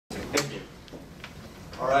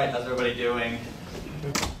All right, how's everybody doing?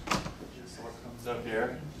 Just what comes up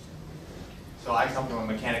here. So I come from a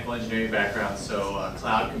mechanical engineering background, so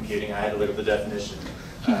cloud computing, I had to look at the definition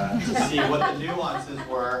to see what the nuances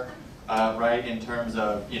were, right, in terms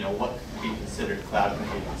of, what could be considered cloud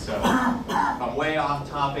computing. So I'm way off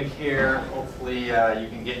topic here. Hopefully you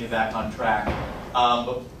can get me back on track.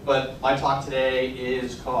 But my talk today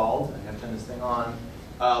is called, I have to turn this thing on,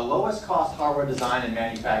 lowest cost hardware design and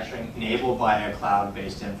manufacturing enabled by a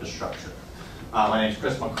cloud-based infrastructure. My name is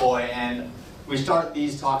McCoy, and we start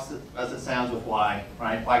these talks as it sounds with why,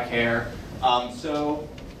 right? Why care? So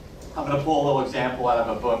I'm going to pull a little example out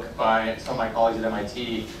of a book by some of my colleagues at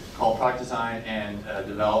MIT called Product Design and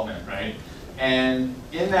Development, right? And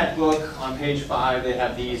in that book, on page 5, they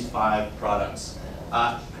have these 5 products.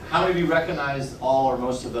 How many of you recognize all or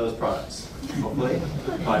most of those products? Hopefully.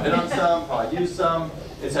 Probably been on some, probably used some,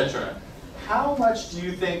 etc. How much do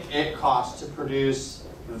you think it costs to produce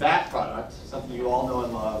that product, something you all know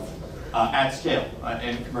and love, at scale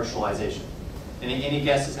in commercialization? Any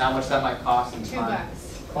guesses how much that might cost in time?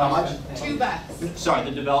 $2. How much? $2. Sorry,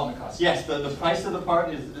 the development cost. Yes, the price of the part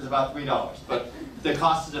is about $3, but the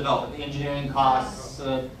cost to develop it, the engineering costs,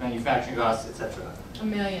 manufacturing costs, etc. $1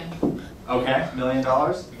 million. Okay, $1 million.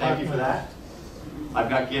 Thank you for that. I've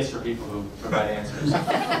got gifts for people who provide answers.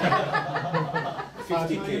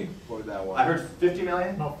 50K for that one. I heard 50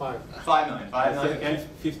 million? No, 5. 5 million. 5 million, okay.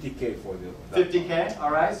 50K for the. 50K,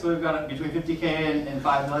 all right. So we've got between 50K and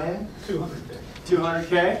 5 million. 200K.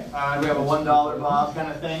 200K. We have a $1 Bob kind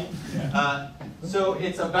of thing. So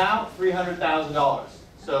it's about $300,000.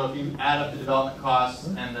 So if you add up the development costs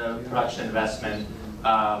and the production investment,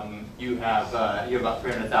 you have about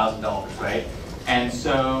 $300,000, right? And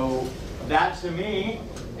so that to me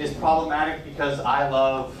is problematic because I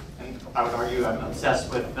love, and I would argue I'm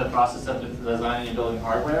obsessed with the process of designing and building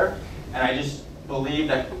hardware, and I just believe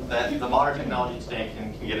that the modern technology today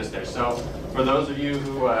can get us there. So for those of you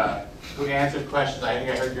who answered questions, I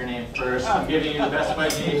think I heard your name first. I'm giving you the best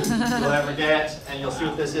budgie you'll ever get, and you'll see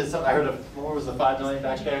what this is. I heard what was the 5 million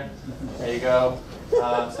back there? There you go.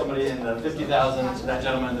 Somebody in the 50,000, that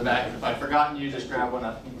gentleman in the back. If I've forgotten you, just grab one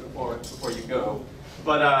up before you go.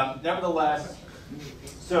 But nevertheless,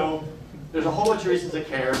 so there's a whole bunch of reasons to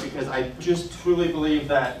care because I just truly believe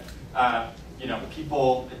that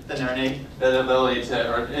people, their innate ability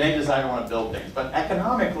to, or innate desire to want to build things. But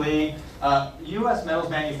economically, U.S. metals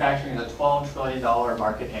manufacturing is a $12 trillion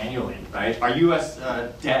market annually, right? Our U.S.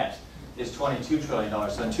 debt is $22 trillion.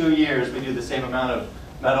 So in 2 years, we do the same amount of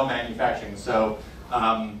metal manufacturing. So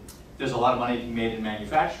there's a lot of money being made in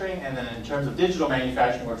manufacturing. And then in terms of digital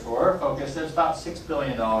manufacturing, which we're focused, there's about $6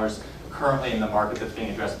 billion currently in the market that's being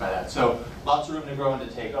addressed by that. So lots of room to grow and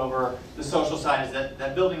to take over. The social side is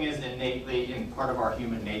that building is innately in part of our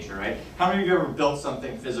human nature, right? How many of you have ever built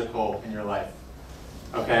something physical in your life?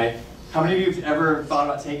 Okay. How many of you have ever thought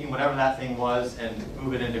about taking whatever that thing was and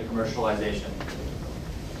move it into commercialization?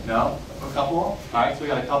 No? A couple? All right, so we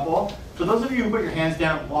got a couple. For those of you who put your hands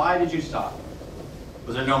down, why did you stop?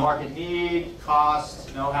 Was there no market need,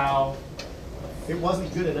 cost, know-how? It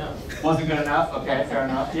wasn't good enough. Wasn't good enough? Okay, fair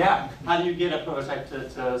enough. Yeah. How do you get a prototype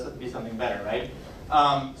to be something better, right?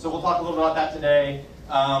 So we'll talk a little bit about that today.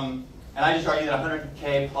 And I just argue that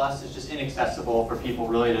 100K plus is just inaccessible for people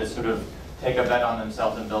really to sort of take a bet on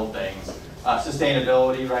themselves and build things.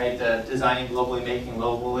 Sustainability, right? Designing globally, making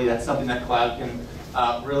locally, that's something that cloud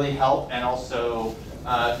can really help. And also,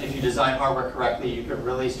 if you design hardware correctly, you could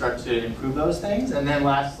really start to improve those things. And then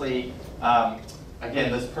lastly,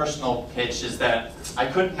 again, this personal pitch is that I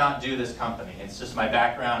could not do this company. It's just my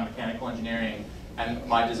background, mechanical engineering, and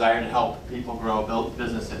my desire to help people grow, build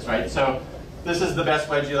businesses, right? So this is the best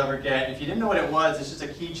wedge you'll ever get. If you didn't know what it was, it's just a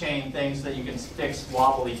keychain thing so that you can fix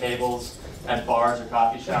wobbly tables at bars or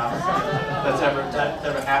coffee shops. That's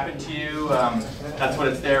ever happened to you. That's what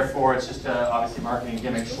it's there for. It's just obviously marketing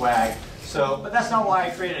gimmick swag. So, but that's not why I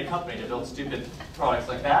created a company, to build stupid products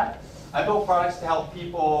like that. I built products to help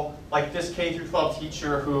people like this K-12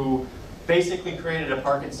 teacher who basically created a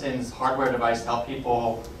Parkinson's hardware device to help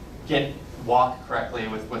people walk correctly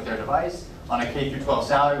with their device on a K-12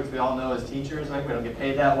 salary, which we all know as teachers, right? We don't get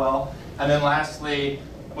paid that well. And then lastly,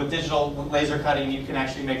 with digital laser cutting, you can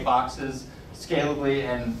actually make boxes scalably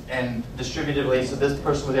and distributively, so this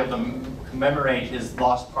person was able to commemorate his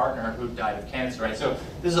lost partner who died of cancer, right? So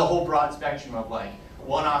this is a whole broad spectrum of like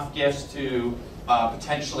one-off gifts to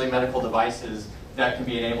potentially medical devices that can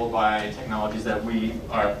be enabled by technologies that we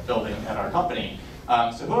are building at our company.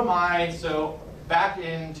 So who am I? So back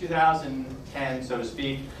in 2010, so to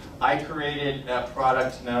speak, I created a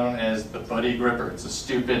product known as the Buddy Gripper. It's a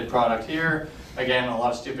stupid product here. Again, a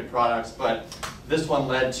lot of stupid products, but this one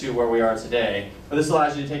led to where we are today. But this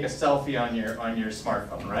allows you to take a selfie on your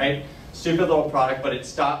smartphone, right? Stupid little product, but it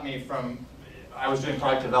stopped me from, I was doing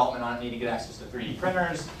product development on it, needing to get access to 3D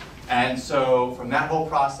printers. And so from that whole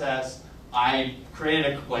process, I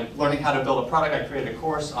created, learning how to build a product, I created a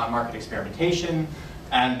course on market experimentation.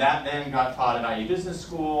 And that then got taught at IU Business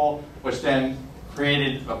School, which then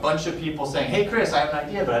created a bunch of people saying, hey Chris, I have an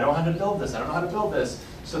idea, but I don't know how to build this, I don't know how to build this.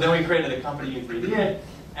 So then we created the company You3DIt,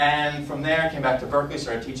 and from there came back to Berkeley,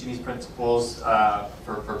 started teaching these principles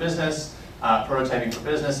for business, prototyping for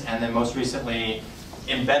business, and then most recently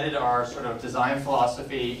embedded our sort of design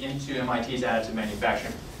philosophy into MIT's additive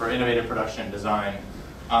manufacturing for innovative production and design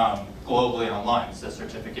globally online. It's a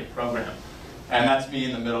certificate program. And that's me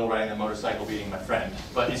in the middle riding the motorcycle beating my friend.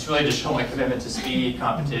 But it's really just showing my commitment to speed,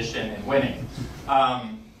 competition, and winning.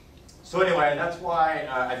 So anyway, that's why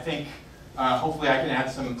I think hopefully I can add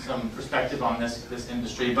some perspective on this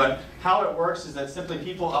industry. But how it works is that simply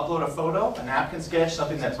people upload a photo, a napkin sketch,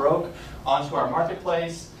 something that broke, onto our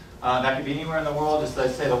marketplace. That could be anywhere in the world, just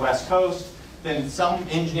let's say the West Coast. Then some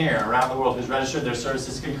engineer around the world who's registered their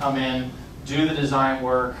services can come in, do the design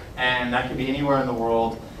work, and that could be anywhere in the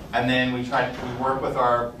world. And then we work with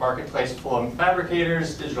our marketplace full of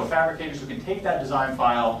fabricators, digital fabricators who can take that design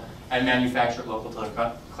file and manufacture it local to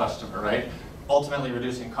the customer, right? Ultimately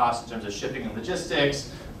reducing costs in terms of shipping and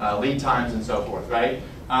logistics, lead times and so forth, right?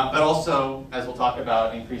 But also, as we'll talk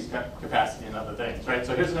about, increased capacity and other things, right?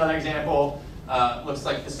 So here's another example. Looks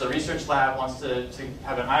like this is a research lab, wants to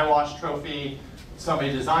have an eye wash trophy.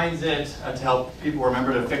 Somebody designs it to help people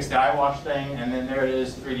remember to fix the eye wash thing, and then there it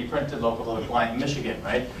is, 3D printed, local to the client in Michigan,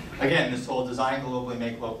 right? Again, this whole design globally,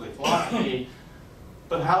 make locally philosophy.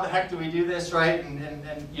 But how the heck do we do this, right?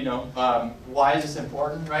 And you know, why is this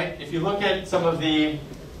important, right? If you look at some of the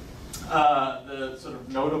sort of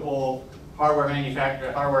notable hardware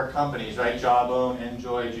companies, right? Jawbone,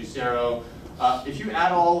 Enjoy, Juicero. If you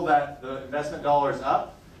add all the investment dollars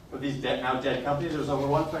up, for these now dead companies, there's over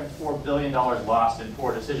 $1.4 billion lost in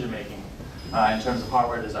poor decision making in terms of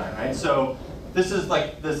hardware design, right? So this is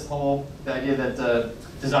like the idea that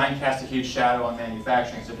design casts a huge shadow on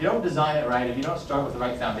manufacturing. So if you don't design it right, if you don't start with the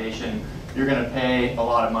right foundation, you're going to pay a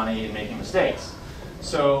lot of money in making mistakes.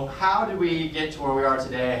 So how do we get to where we are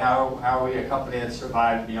today? How are we a company that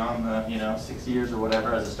survived beyond the 6 years or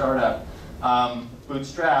whatever as a startup?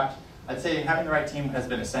 Bootstrapped. I'd say having the right team has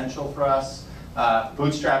been essential for us.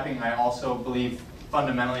 Bootstrapping, I also believe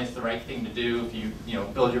fundamentally is the right thing to do. If you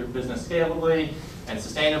build your business scalably and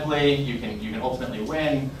sustainably, you can ultimately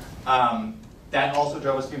win. That also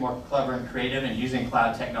drove us to be more clever and creative and using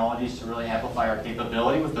cloud technologies to really amplify our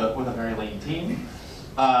capability with a very lean team.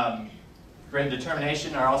 Grit and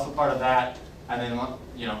determination are also part of that, and then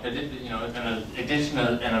an addiction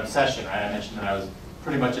and obsession. Right? I mentioned that I was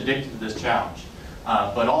pretty much addicted to this challenge.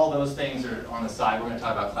 But all those things are on the side. We're going to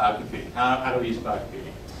talk about cloud computing. How do we use cloud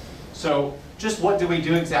computing? So just what do we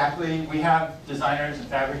do exactly? We have designers and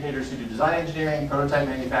fabricators who do design engineering, prototype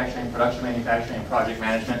manufacturing, production manufacturing, and project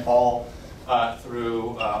management, all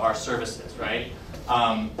through our services, right?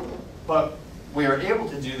 But we are able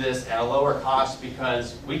to do this at a lower cost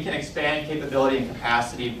because we can expand capability and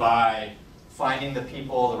capacity by finding the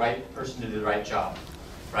people, the right person to do the right job.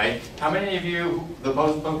 Right? How many of you, the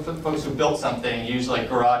folks who built something, use like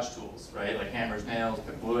garage tools, right? Like hammers, nails,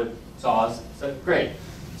 wood, saws. So great,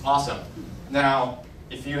 awesome. Now,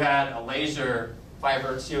 if you had a laser, 5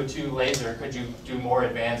 CO2 laser, could you do more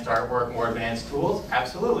advanced artwork, more advanced tools?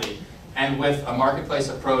 Absolutely. And with a marketplace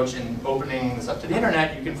approach and opening this up to the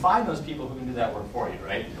internet, you can find those people who can do that work for you,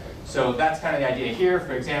 right? So that's kind of the idea here.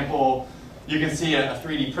 For example, you can see a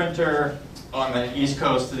 3D printer on the East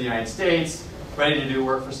Coast of the United States, ready to do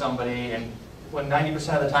work for somebody, and when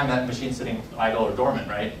 90% of the time that machine's sitting idle or dormant,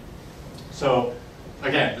 right? So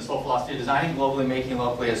again, this whole philosophy of designing globally, making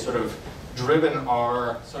locally has sort of driven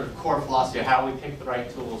our sort of core philosophy of how we pick the right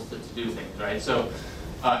tools to do things, right? So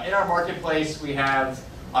in our marketplace, we have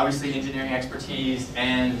obviously engineering expertise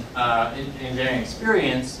and engineering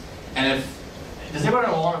experience. And does anybody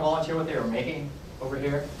want to volunteer what they were making over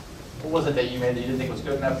here? What was it that you made that you didn't think was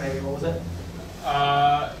good enough, maybe? What was it?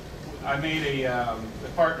 I made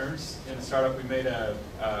with partners in a startup, we made a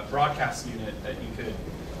broadcast unit that you could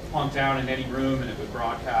plunk down in any room and it would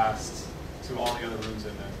broadcast to all the other rooms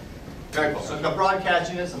in there. Very cool. So we've got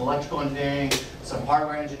broadcast units, some electrical engineering, some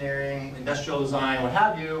hardware engineering, industrial design, what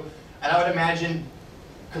have you. And I would imagine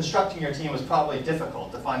constructing your team was probably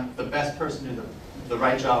difficult. To find the best person to do the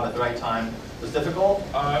right job at the right time was difficult.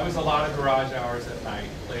 It was a lot of garage hours at night,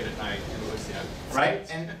 late at night. It was, yeah.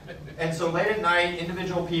 Right? And so late at night,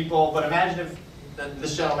 individual people, but imagine if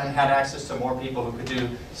this gentleman had access to more people who could do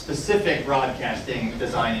specific broadcasting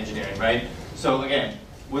design engineering, right? So again,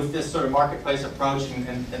 with this sort of marketplace approach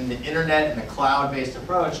and the internet and the cloud-based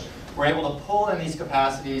approach, we're able to pull in these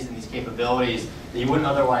capacities and these capabilities that you wouldn't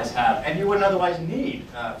otherwise have, and you wouldn't otherwise need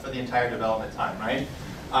for the entire development time, right?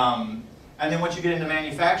 And then once you get into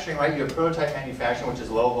manufacturing, right, you have prototype manufacturing, which is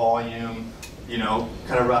low volume, you know,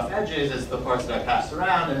 kind of rough edges as the parts that I passed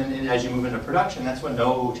around, and then as you move into production, that's when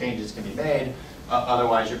no changes can be made.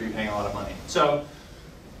 Otherwise, you'll be paying a lot of money. So,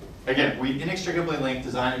 again, we inextricably link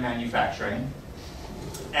design and manufacturing,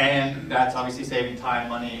 and that's obviously saving time,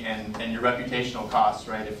 money, and your reputational costs,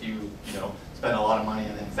 right? If you spend a lot of money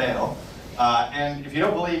and then fail. And if you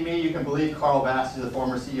don't believe me, you can believe Carl Bass, who's the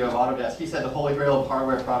former CEO of Autodesk. He said the holy grail of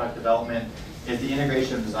hardware product development is the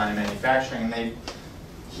integration of design and manufacturing. And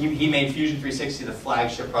he made Fusion 360 the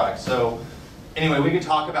flagship product. So anyway, we could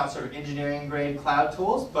talk about sort of engineering grade cloud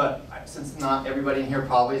tools, but since not everybody in here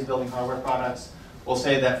probably is building hardware products, we'll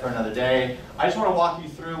save that for another day. I just want to walk you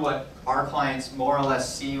through what our clients more or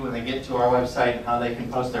less see when they get to our website and how they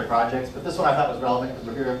can post their projects. But this one I thought was relevant because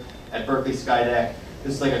we're here at Berkeley Skydeck.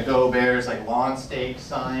 This is like a Go Bears like lawn stake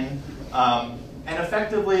sign. And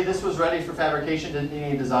effectively, this was ready for fabrication, didn't need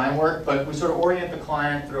any design work, but we sort of orient the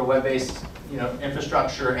client through a web-based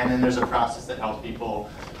infrastructure, and then there's a process that helps people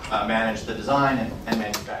manage the design and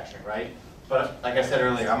manufacturing, right? But like I said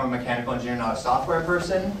earlier, I'm a mechanical engineer, not a software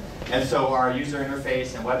person, and so our user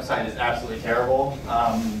interface and website is absolutely terrible.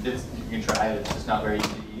 You can try it, it's just not very easy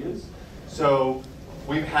to use. So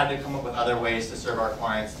we've had to come up with other ways to serve our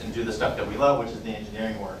clients and do the stuff that we love, which is the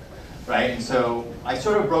engineering work, right? And so I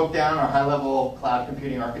sort of broke down our high-level cloud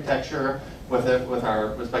computing architecture with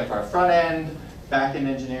respect to our front end, back-end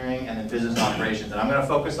engineering, and then business operations. And I'm going to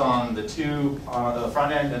focus on the two, the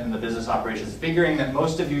front end and the business operations, figuring that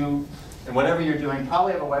most of you, and whatever you're doing,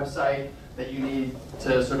 probably have a website that you need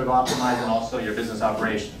to sort of optimize, and also your business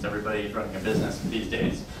operations. Everybody's running a business these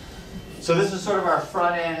days. So this is sort of our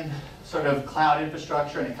front end sort of cloud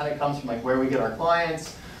infrastructure, and it kind of comes from like where we get our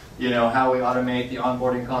clients, how we automate the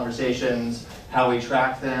onboarding conversations, how we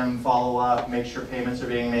track them, follow up, make sure payments are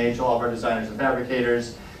being made to all of our designers and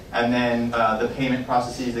fabricators, and then the payment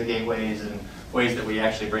processes, the gateways, and ways that we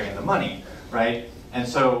actually bring in the money, right? And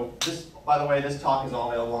so this, by the way, this talk is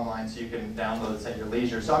all available online, so you can download this at your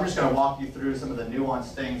leisure. So I'm just going to walk you through some of the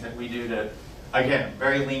nuanced things that we do to, again,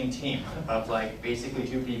 very lean team of like basically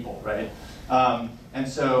 2 people, right? And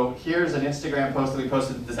so here's an Instagram post that we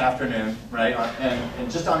posted this afternoon, right? And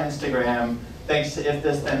just on Instagram, thanks to If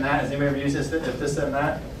This Then That. Has anybody ever used If This Then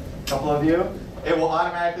That? A couple of you. It will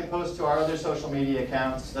automatically post to our other social media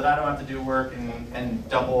accounts that I don't have to do work and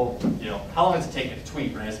double, how long does it take me to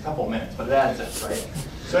tweet, right? It's a couple of minutes, but it adds up, right?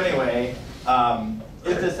 So anyway,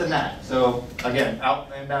 If This Then That. So again,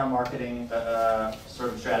 inbound marketing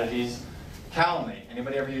sort of strategies. Calendly.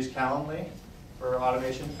 Anybody ever use Calendly for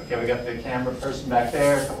automation? Okay, we got the camera person back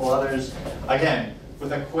there, a couple others. Again,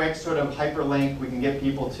 with a quick sort of hyperlink, we can get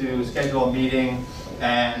people to schedule a meeting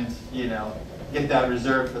and get that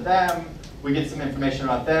reserved for them. We get some information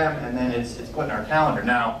about them, and then it's put in our calendar.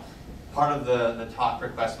 Now, part of the talk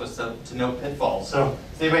request was to note pitfalls. So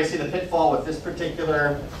does anybody see the pitfall with this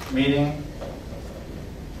particular meeting?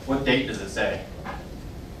 What date does it say?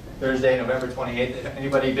 Thursday, November 28th.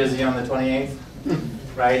 Anybody busy on the 28th?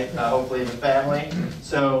 Right? Hopefully the family.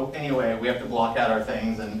 So anyway, we have to block out our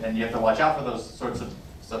things, and you have to watch out for those sorts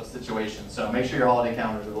of situations. So make sure your holiday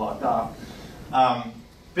calendars are blocked off.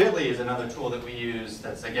 Bitly is another tool that we use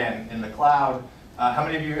that's, again, in the cloud. How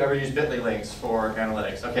many of you ever use Bitly links for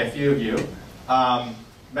analytics? Okay, a few of you.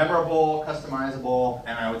 Memorable, customizable,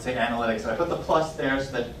 and I would say analytics. And I put the plus there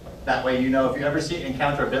so that way if you ever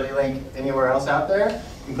encounter a Bitly link anywhere else out there,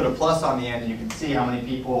 you can put a plus on the end and you can see how many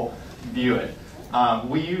people view it.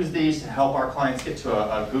 We use these to help our clients get to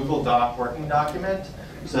a Google Doc working document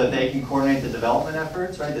so that they can coordinate the development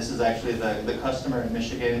efforts, right? This is actually the customer in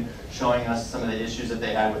Michigan showing us some of the issues that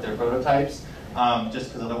they had with their prototypes,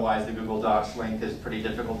 just because otherwise the Google Docs link is pretty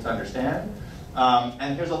difficult to understand.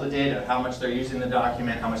 And here's all the data, how much they're using the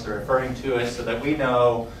document, how much they're referring to it, so that we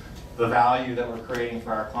know the value that we're creating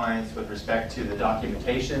for our clients with respect to the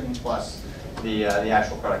documentation plus the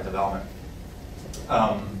actual product development.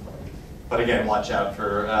 But again, watch out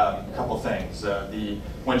for a couple things.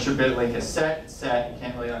 Once your bit link is set, you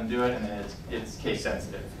can't really undo it, and then it's case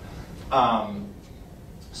sensitive.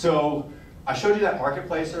 So I showed you that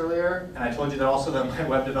marketplace earlier, and I told you that also that my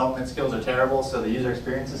web development skills are terrible, so the user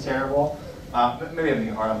experience is terrible. Maybe I'm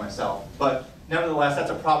being hard on myself, but nevertheless,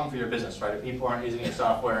 that's a problem for your business, right? If people aren't using your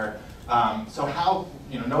software. So how,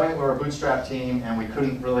 knowing that we're a bootstrap team and we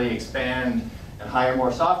couldn't really expand and hire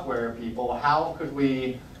more software people, how could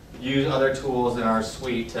we use other tools in our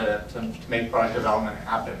suite to make product development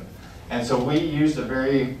happen? And so we used a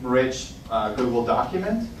very rich Google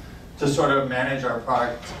document to sort of manage our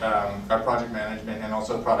project management and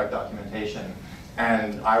also product documentation.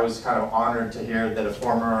 And I was kind of honored to hear that a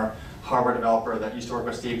former Harvard developer that used to work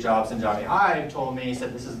with Steve Jobs and Johnny Ive told me, he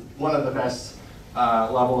said, this is one of the best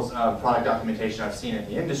levels of product documentation I've seen in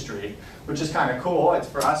the industry, which is kind of cool. It's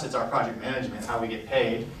for us, it's our project management, how we get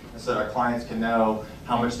paid, so that our clients can know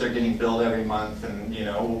how much they're getting billed every month and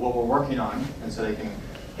what we're working on, and so they can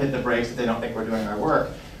hit the brakes if they don't think we're doing our work.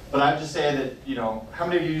 But I'd just say that, how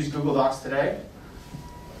many of you use Google Docs today?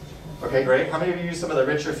 Okay, great. How many of you use some of the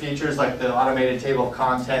richer features like the automated table of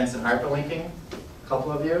contents and hyperlinking? A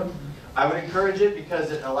couple of you. I would encourage it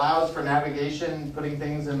because it allows for navigation, putting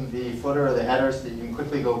things in the footer or the header so that you can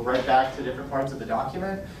quickly go right back to different parts of the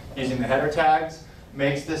document using the header tags.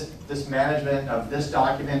 Makes this management of this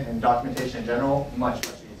document and documentation in general much,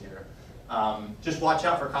 much easier. Just watch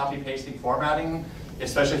out for copy-pasting formatting,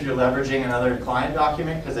 especially if you're leveraging another client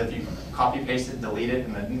document, because if you copy-paste it and delete it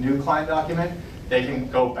in the new client document, they can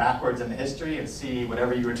go backwards in the history and see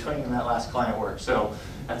whatever you were doing in that last client work. So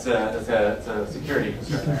that's a security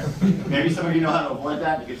concern there. Maybe some of you know how to avoid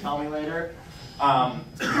that. You can tell me later.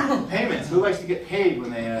 Payments. Who likes to get paid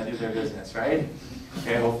when they do their business, right?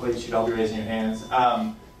 Okay, hopefully you should all be raising your hands.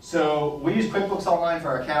 So we use QuickBooks Online for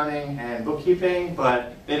our accounting and bookkeeping,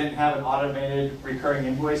 but they didn't have an automated recurring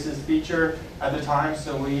invoices feature at the time,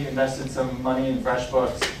 so we invested some money in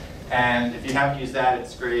FreshBooks. And if you haven't used that,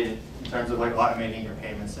 it's great in terms of like automating your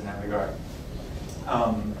payments in that regard.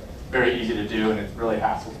 Very easy to do, and it really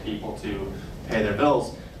hassles people to pay their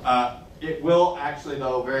bills. It will actually,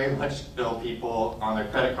 though, very much bill people on their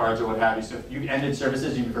credit cards or what have you. So if you ended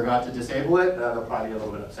services and you forgot to disable it, they'll probably be a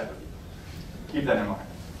little bit upset with you. Keep that in mind.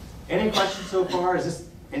 Any questions so far? Is this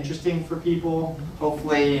interesting for people?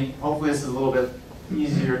 Hopefully this is a little bit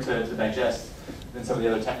easier to digest than some of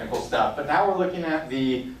the other technical stuff. But now we're looking at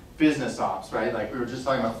the business ops, right? Like we were just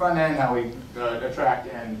talking about front end, how we attract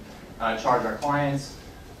and charge our clients.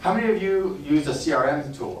 How many of you use a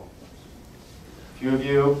CRM tool? A few of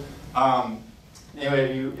you. Any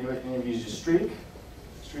of you use Streak?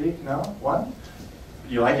 Streak? No? One?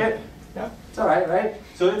 You like it? Yeah. It's all right, right?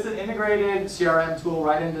 So it's an integrated CRM tool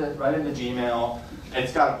right into Gmail.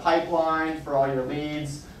 It's got a pipeline for all your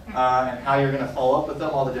leads and how you're going to follow up with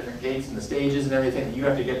them, all the different gates and the stages and everything that you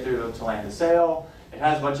have to get through to land a sale. It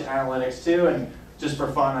has a bunch of analytics too, and just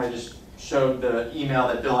for fun, I just showed the email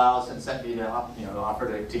that Bill Allison sent me to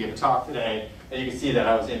offer to give a talk today, and you can see that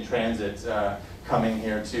I was in transit coming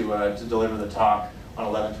here to deliver the talk on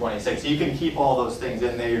 11/26. So you can keep all those things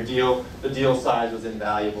in there. The deal size was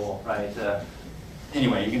invaluable, right?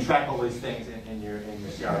 Anyway, you can track all these things in your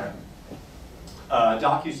CRM.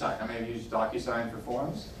 DocuSign. How many of you use DocuSign for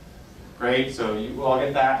forms? Great. So you all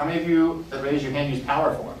get that. How many of you that raise your hand use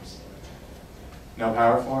Power Forms? No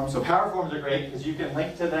Power Forms? So Power Forms are great because you can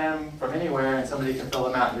link to them from anywhere and somebody can fill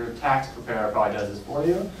them out. Your tax preparer probably does this for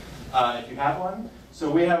you if you have one. So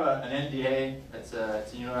we have an NDA. It's a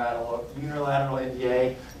unilateral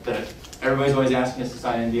NDA that everybody's always asking us to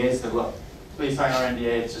sign NDAs. So look, please sign our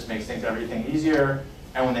NDA. It just makes everything easier.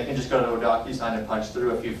 And when they can just go to a DocuSign and punch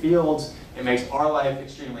through a few fields, it makes our life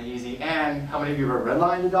extremely easy. And how many of you have ever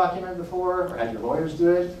redlined a document before or had your lawyers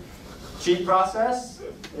do it? Cheap process?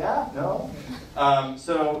 Yeah? No?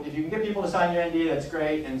 So if you can get people to sign your NDA, that's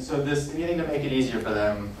great. And so anything to make it easier for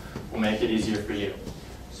them will make it easier for you.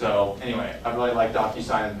 So anyway, I really like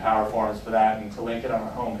DocuSign and Power Forms for that, and to link it on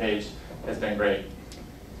our homepage has been great.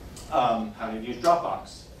 How many of you use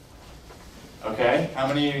Dropbox? Okay, how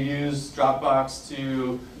many of you use Dropbox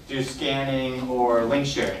to do scanning or link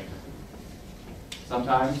sharing?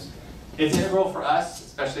 Sometimes. It's integral for us,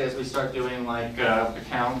 especially as we start doing like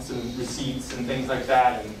accounts and receipts and things like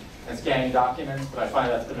that, and scanning documents, but I find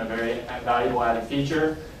that's been a very valuable added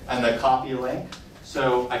feature. And the copy link.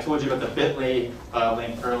 So I told you about the bit.ly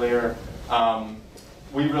link earlier.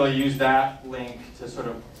 We really use that link to sort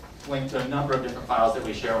of link to a number of different files that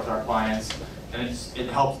we share with our clients. And it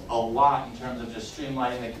helps a lot in terms of just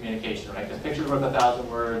streamlining the communication, right? Because pictures worth 1,000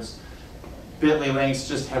 words. bit.ly links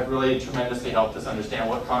just have really tremendously helped us understand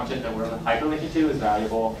what content that we're hyperlinking to is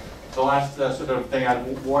valuable. The last sort of thing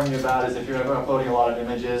I'd warn you about is if you're ever uploading a lot of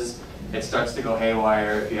images, it starts to go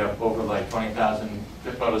haywire if you have over like 20,000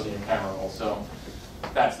 photos in your camera roll. So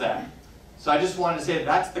that's that. So I just wanted to say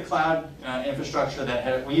that's the cloud infrastructure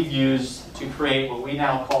that we've used to create what we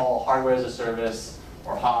now call hardware as a service,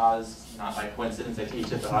 or Haas. Not by coincidence, I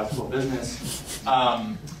teach at the Haas School of Business.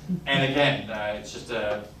 And again, it's just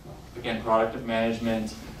again, product of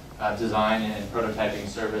management. design and prototyping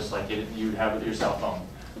service like you'd have with your cell phone.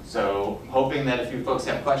 So I'm hoping that if you folks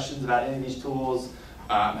have questions about any of these tools,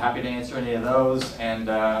 I'm happy to answer any of those, and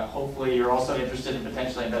hopefully you're also interested in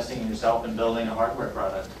potentially investing in yourself and building a hardware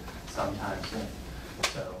product sometime soon.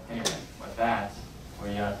 So anyway, with that, we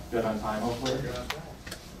good on time, hopefully?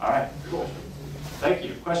 All right, cool. Thank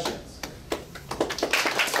you. Questions?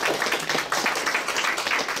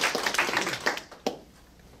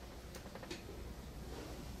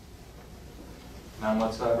 None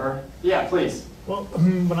whatsoever? Yeah, please. Well,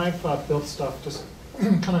 when I've built stuff just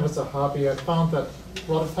kind of as a hobby, I found that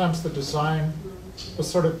a lot of times the design was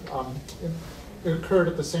sort of, it occurred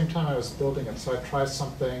at the same time I was building it. So I try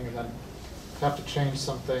something and then have to change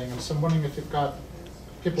something. And so I'm wondering if you've got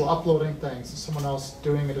people uploading things and someone else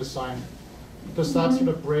doing a design, does that sort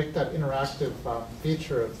of break that interactive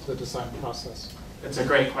feature of the design process? It's a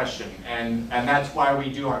great question, and that's why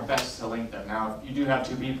we do our best to link them. Now, if you do have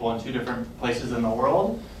two people in two different places in the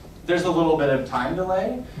world, there's a little bit of time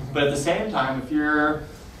delay, but at the same time, if you're,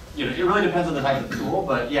 it really depends on the type of tool,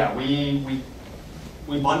 but yeah, we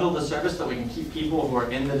bundle the service so that we can keep people who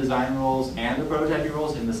are in the design roles and the prototyping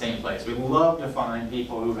roles in the same place. We love to find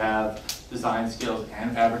people who have design skills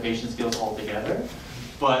and fabrication skills all together,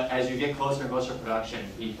 but as you get closer and closer to production,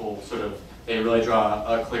 people they really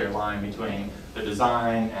draw a clear line between the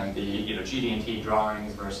design and the GD&T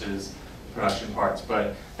drawings versus production parts.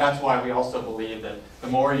 But that's why we also believe that the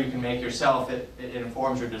more you can make yourself, it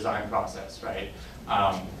informs your design process, right?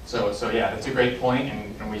 So yeah, that's a great point,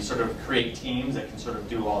 and we sort of create teams that can sort of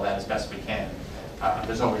do all that as best we can.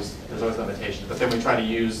 There's always limitations, but then we try to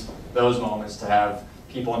use those moments to have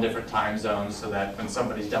people in different time zones so that when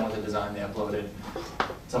somebody's done with the design they uploaded,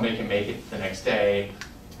 somebody can make it the next day,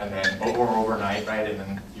 and then or overnight, right? And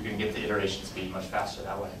then you can get the iteration speed much faster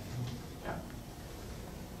that way. Yeah.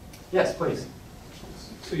 Yes, please.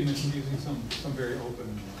 So you mentioned using some very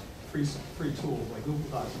open free tools like Google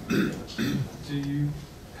Docs. Do you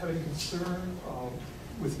have any concern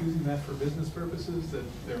with using that for business purposes, that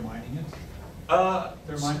they're mining it?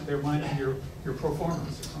 They're mining your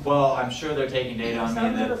performance or something. Well, I'm sure they're taking data on me. It's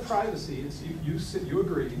not a matter of privacy. It's you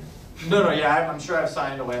agree. No, yeah, I'm sure I've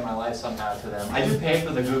signed away my life somehow to them. I do pay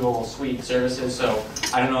for the Google Suite services, so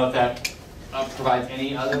I don't know if that provides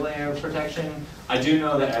any other layer of protection. I do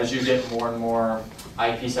know that as you get more and more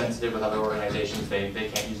IP sensitive with other organizations, they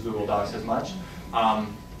can't use Google Docs as much.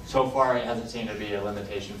 So far, it hasn't seemed to be a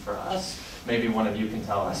limitation for us. Maybe one of you can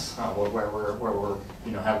tell us where we're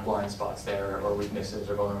have blind spots there or weaknesses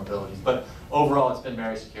or vulnerabilities. But overall, it's been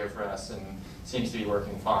very secure for us and seems to be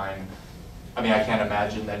working fine. I mean, I can't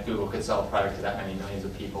imagine that Google could sell a product to that many millions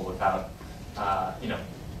of people without,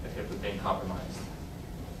 if it was being compromised.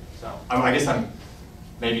 So I guess I'm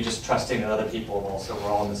maybe just trusting that other people also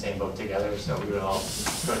we're all in the same boat together. So we would all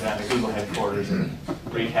go down to Google headquarters and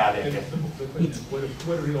wreak havoc. The question is,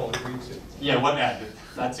 what do we all agree to? Yeah,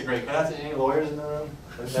 that's a great question. Any lawyers in the room?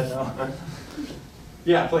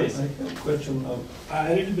 Yeah, please. I have a question.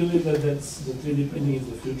 I really believe that the 3D printing is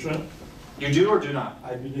the future. You do or do not?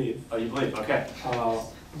 I believe. Oh, you believe? Okay.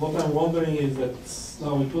 What I'm wondering is that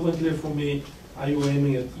now it wasn't clear for me, are you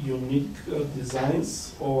aiming at unique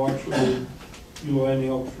designs, or actually you are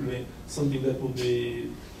aiming actually something that will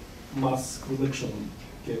be mass production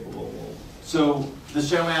capable? So this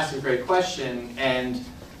gentleman asked a great question, and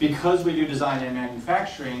because we do design and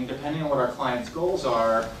manufacturing, depending on what our clients' goals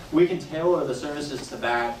are, we can tailor the services to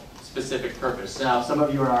that specific purpose. Now, some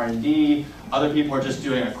of you are R&D, other people are just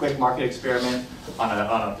doing a quick market experiment on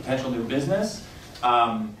a potential new business.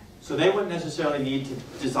 So they wouldn't necessarily need to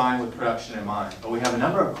design with production in mind. But we have a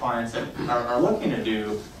number of clients that are looking to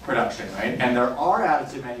do production, right? And there are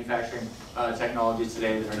additive manufacturing technologies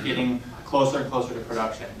today that are getting closer and closer to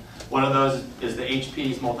production. One of those is the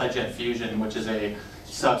HP's multi-jet fusion, which is a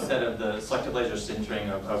subset of the selective laser sintering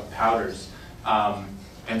of powders.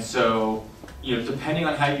 And so, depending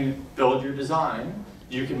on how you build your design,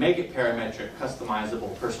 you can make it parametric,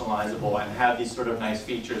 customizable, personalizable, and have these sort of nice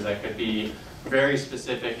features that could be very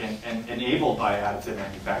specific and enabled by additive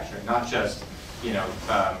manufacturing, not just,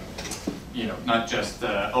 not just,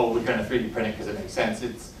 oh, we're going to 3D print it because it makes sense.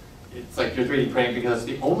 It's like you're 3D printing because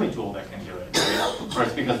it's the only tool that can do it, right? Or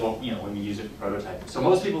it's because, well, when we use it for prototyping. So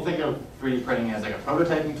most people think of 3D printing as like a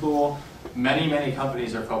prototyping tool. Many, many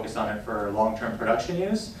companies are focused on it for long-term production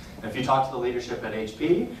use. And if you talk to the leadership at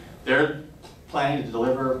HP, they're planning to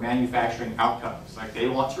deliver manufacturing outcomes. Like they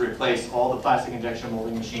want to replace all the plastic injection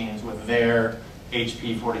molding machines with their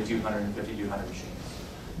HP 4200 and 5200 machines.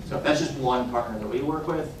 So that's just one partner that we work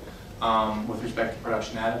with respect to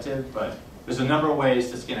production additive, but there's a number of ways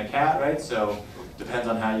to skin a cat, right? So it depends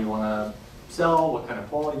on how you want to sell, what kind of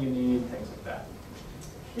quality you need, things like that.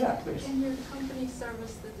 Yeah, please. Can your company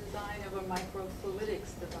service the design of a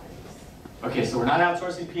microfluidics device? Okay, so we're not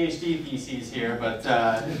outsourcing PhD theses here, but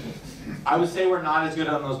I would say we're not as good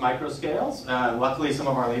on those micro scales. Luckily, some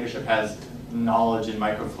of our leadership has knowledge in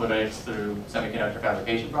microfluidics through semiconductor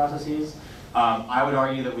fabrication processes. I would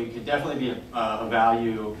argue that we could definitely be a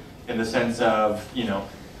value in the sense of,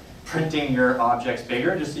 printing your objects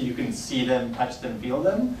bigger just so you can see them, touch them, feel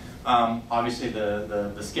them. Obviously,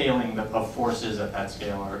 the scaling of forces at that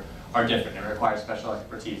scale are different. It requires special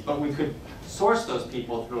expertise. But we could source those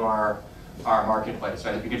people through our marketplace,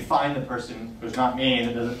 right? If we could find the person who's not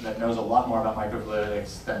me that knows a lot more about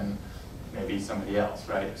microfluidics than maybe somebody else,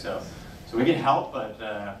 right? So we can help, but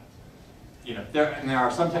there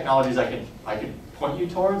are some technologies I could point you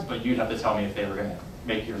towards, but you'd have to tell me if they were going to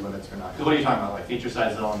make your limits or not. Because what are you talking about? Like feature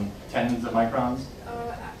sizes on tens of microns?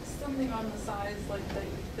 Something on the size like that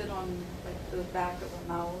you fit on like the back of a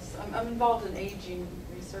mouse. I'm involved in aging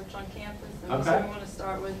research on campus, and so we want to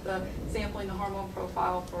start with sampling the hormone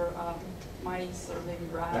profile for mice or maybe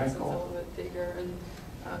rats. It's a little bit bigger, and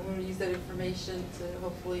we want to use that information to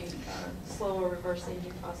hopefully slow or reverse the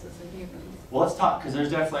aging process in humans. Well, let's talk, because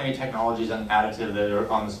there's definitely technologies and additive that are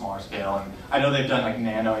on the smaller scale, and I know they've done like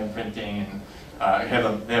nano imprinting, and they have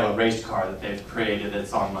a race car that they've created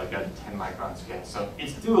that's on like a 10 micron scale. So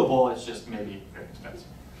it's doable, it's just maybe very expensive.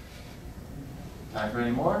 Time for any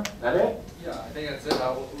more? Is that it? Yeah, I think that's it.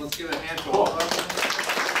 Let's give it a hand for Cool. all of us.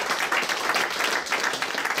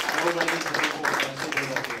 Everybody needs to